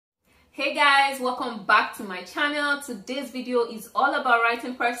Hey guys, welcome back to my channel. Today's video is all about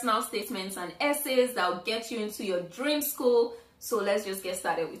writing personal statements and essays that will get you into your dream school. So let's just get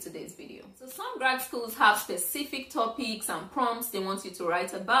started with today's video. So some grad schools have specific topics and prompts they want you to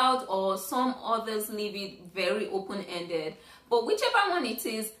write about, or some others leave it very open-ended. But whichever one it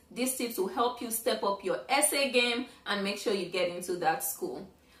is, these tips will help you step up your essay game and make sure you get into that school.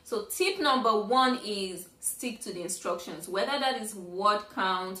 So tip number one is stick to the instructions. Whether that is word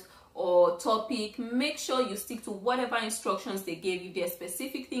count or topic, make sure you stick to whatever instructions they gave you. There are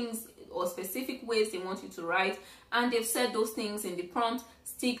specific things or specific ways they want you to write, and they've said those things in the prompt.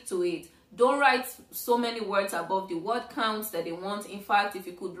 Stick to it. Don't write so many words above the word counts that they want. In fact, if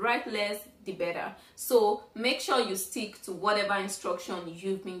you could write less, the better. So make sure you stick to whatever instruction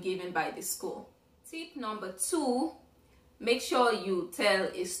you've been given by the school. Tip number two, make sure you tell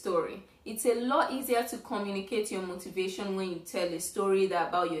a story. It's a lot easier to communicate your motivation when you tell a story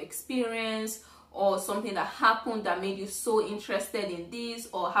about your experience or something that happened that made you so interested in this,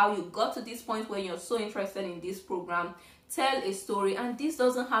 or how you got to this point where you're so interested in this program. Tell a story, and this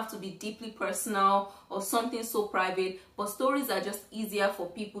doesn't have to be deeply personal or something so private, but stories are just easier for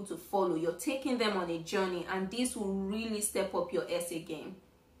people to follow. You're taking them on a journey, and this will really step up your essay game.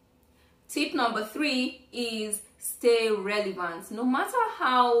 Tip number three is stay relevant. No matter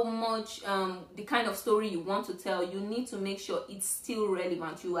how much the kind of story you want to tell, you need to make sure it's still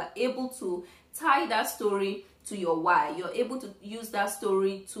relevant. You are able to tie that story to your why. You're able to use that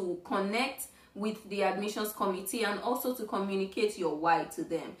story to connect with the admissions committee and also to communicate your why to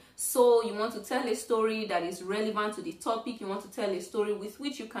them. So you want to tell a story that is relevant to the topic. You want to tell a story with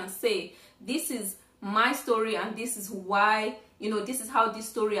which you can say, this is my story and this is why, this is how this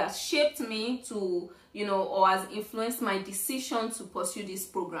story has shaped me to, or has influenced my decision to pursue this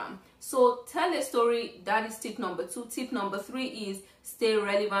program. So tell a story. That is tip number two. Tip number three is stay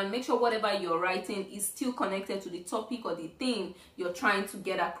relevant. Make sure whatever you're writing is still connected to the topic or the theme you're trying to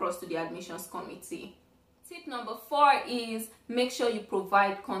get across to the admissions committee. Tip number four is make sure you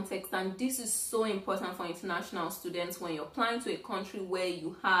provide context, and this is so important for international students when you're applying to a country where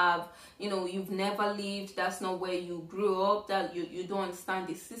you have, you've never lived, that's not where you grew up, that you don't understand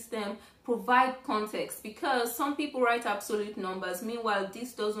the system. Provide context, because some people write absolute numbers. Meanwhile,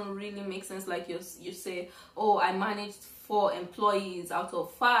 this doesn't really make sense. Like you say, oh, I managed 4 employees out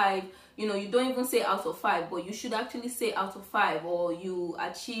of 5. You don't even say out of 5, but you should actually say out of 5, or you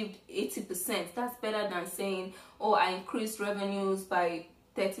achieved 80%. That's better than saying, oh, I increased revenues by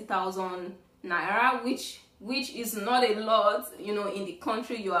 30,000 naira, which is not a lot, in the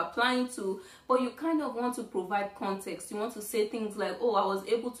country you're applying to. But you kind of want to provide context. You want to say things like, oh, I was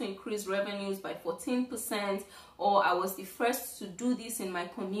able to increase revenues by 14%, or I was the first to do this in my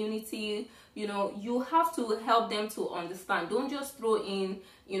community. You have to help them to understand. Don't just throw in,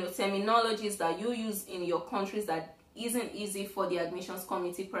 terminologies that you use in your countries that isn't easy for the admissions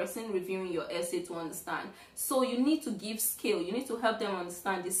committee person reviewing your essay to understand. So you need to give scale. You need to help them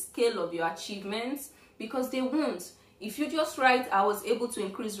understand the scale of your achievements, because they won't. If you just write, I was able to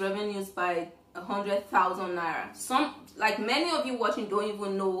increase revenues by 100,000 naira. Like many of you watching don't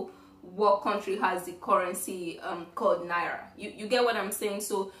even know what country has the currency called naira. You get what I'm saying?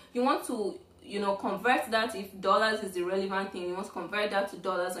 So you want to, convert that. If dollars is the relevant thing, you want to convert that to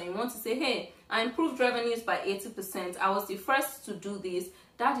dollars, and you want to say, hey, I improved revenues by 80%. I was the first to do this.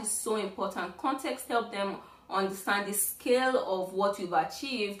 That is so important. Context help them understand the scale of what you've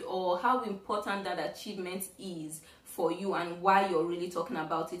achieved, or how important that achievement is for you, and why you're really talking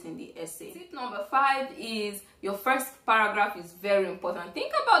about it in the essay. Tip number 5 is your first paragraph is very important.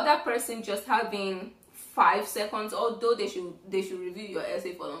 Think about that person just having 5 seconds, although they should review your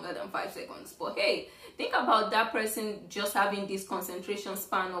essay for longer than 5 seconds. But hey, think about that person just having this concentration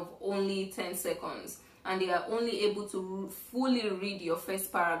span of only 10 seconds. And they are only able to fully read your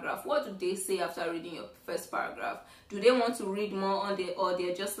first paragraph. What do they say after reading your first paragraph? Do they want to read more, or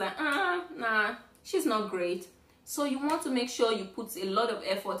they're just like, nah, she's not great? So you want to make sure you put a lot of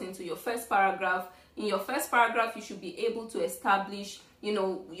effort into your first paragraph. In your first paragraph, you should be able to establish,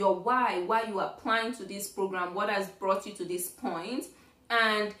 your why you are applying to this program, what has brought you to this point,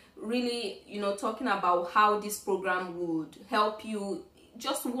 and really, talking about how this program would help you.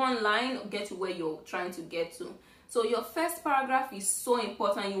 Just one line get you where you're trying to get to. So your first paragraph is so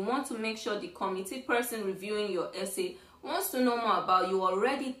important. You want to make sure the committee person reviewing your essay wants to know more about you,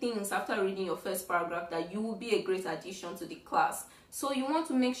 already thinks after reading your first paragraph that you will be a great addition to the class. So you want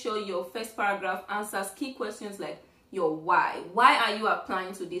to make sure your first paragraph answers key questions like your why. Why are you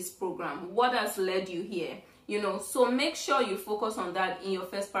applying to this program? What has led you here? So make sure you focus on that in your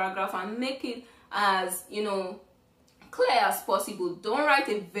first paragraph, and make it as, clear as possible. Don't write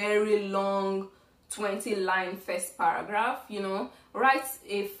a very long 20-line first paragraph, you know. Write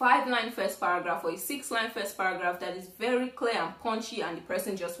a 5-line first paragraph or a 6-line first paragraph that is very clear and punchy, and the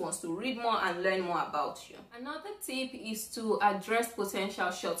person just wants to read more and learn more about you. Another tip is to address potential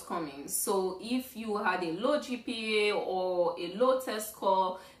shortcomings. So if you had a low GPA or a low test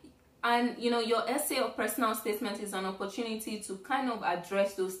score, and you know, your essay or personal statement is an opportunity to kind of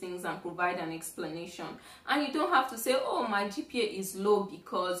address those things and provide an explanation. And you don't have to say, oh, my GPA is low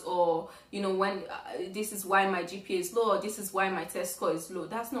because, or you know, when this is why my GPA is low, or this is why my test score is low.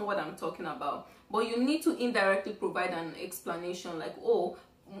 That's not what I'm talking about. But you need to indirectly provide an explanation, like, oh,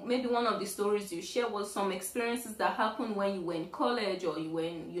 maybe one of the stories you share was some experiences that happened when you were in college or you were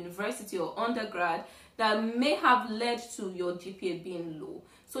in university or undergrad that may have led to your GPA being low.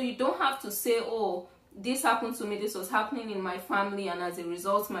 So you don't have to say, oh, this happened to me, this was happening in my family, and as a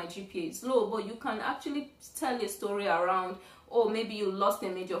result my GPA is low. But you can actually tell a story around, oh, maybe you lost a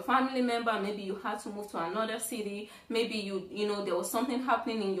major family member, maybe you had to move to another city, maybe you know, there was something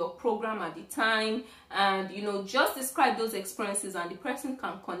happening in your program at the time, and you know, just describe those experiences, and the person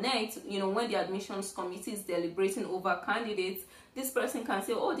can connect. You know, when the admissions committee is deliberating over candidates, this person can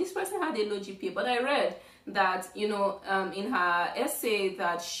say, oh, this person had a low GPA, but I read that, you know, in her essay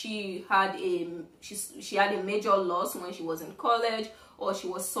that she had a major loss when she was in college, or she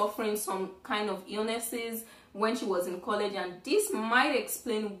was suffering some kind of illnesses when she was in college, and this might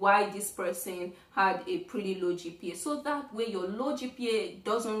explain why this person had a pretty low GPA. So that way your low GPA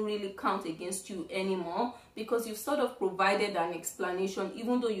doesn't really count against you anymore, because you've sort of provided an explanation,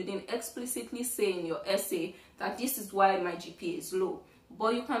 even though you didn't explicitly say in your essay that this is why my GPA is low.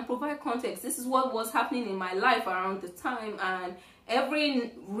 But you can provide context. This is what was happening in my life around the time, and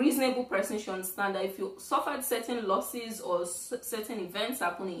every reasonable person should understand that if you suffered certain losses or certain events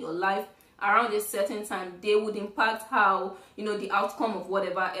happen in your life around a certain time, they would impact how, you know, the outcome of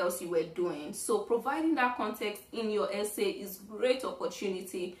whatever else you were doing. So providing that context in your essay is great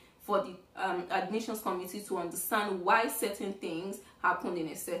opportunity for the admissions committee to understand why certain things happened in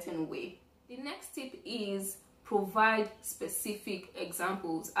a certain way. The next tip is provide specific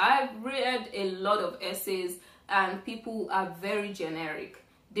examples. I've read a lot of essays and people are very generic.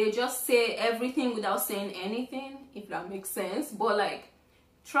 They just say everything without saying anything, if that makes sense. But like,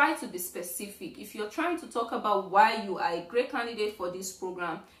 try to be specific. If you're trying to talk about why you are a great candidate for this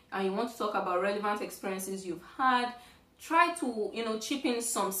program and you want to talk about relevant experiences you've had, try to, you know, chip in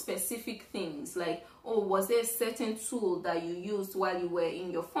some specific things, like, oh, was there a certain tool that you used while you were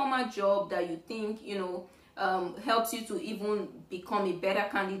in your former job that you think, you know, helps you to even become a better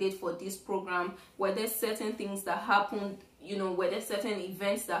candidate for this program? Were there certain things that happened, you know, were there certain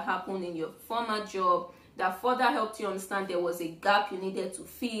events that happened in your former job that further helped you understand there was a gap you needed to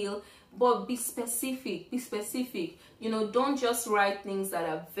fill? But be specific, be specific. You know, don't just write things that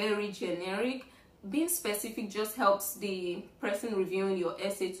are very generic. Being specific just helps the person reviewing your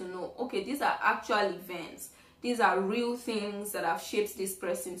essay to know, okay, these are actual events. These are real things that have shaped this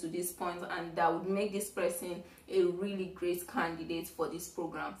person to this point, and that would make this person a really great candidate for this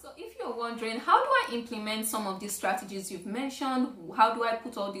program. So if you're wondering, how do I implement some of these strategies you've mentioned? How do I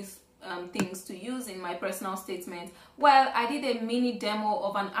put all these things to use in my personal statement? Well, I did a mini demo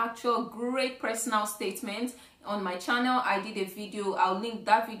of an actual great personal statement on my channel. I did a video. I'll link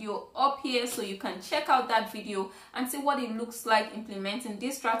that video up here so you can check out that video and see what it looks like implementing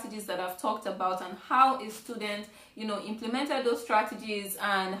these strategies that I've talked about, and how a student, you know, implemented those strategies,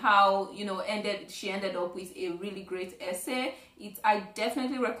 and how, you know, she ended up with a really great essay. I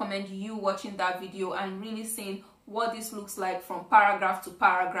definitely recommend you watching that video and really seeing what this looks like from paragraph to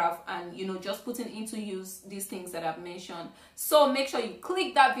paragraph, and, you know, just putting into use these things that I've mentioned. So make sure you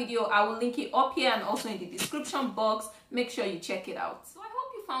click that video. I will link it up here and also in the description box. Make sure you check it out. So I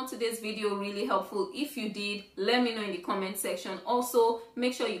hope you found today's video really helpful. If you did, let me know in the comment section. Also,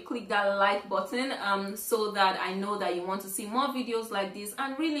 make sure you click that like button so that I know that you want to see more videos like this,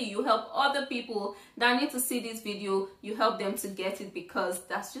 and really you help other people that need to see this video. You help them to get it, because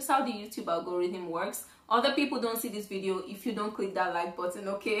that's just how the YouTube algorithm works. Other people don't see this video if you don't click that like button,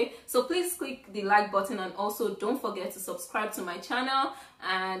 okay? So please click the like button, and also don't forget to subscribe to my channel,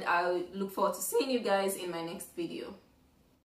 and I look forward to seeing you guys in my next video.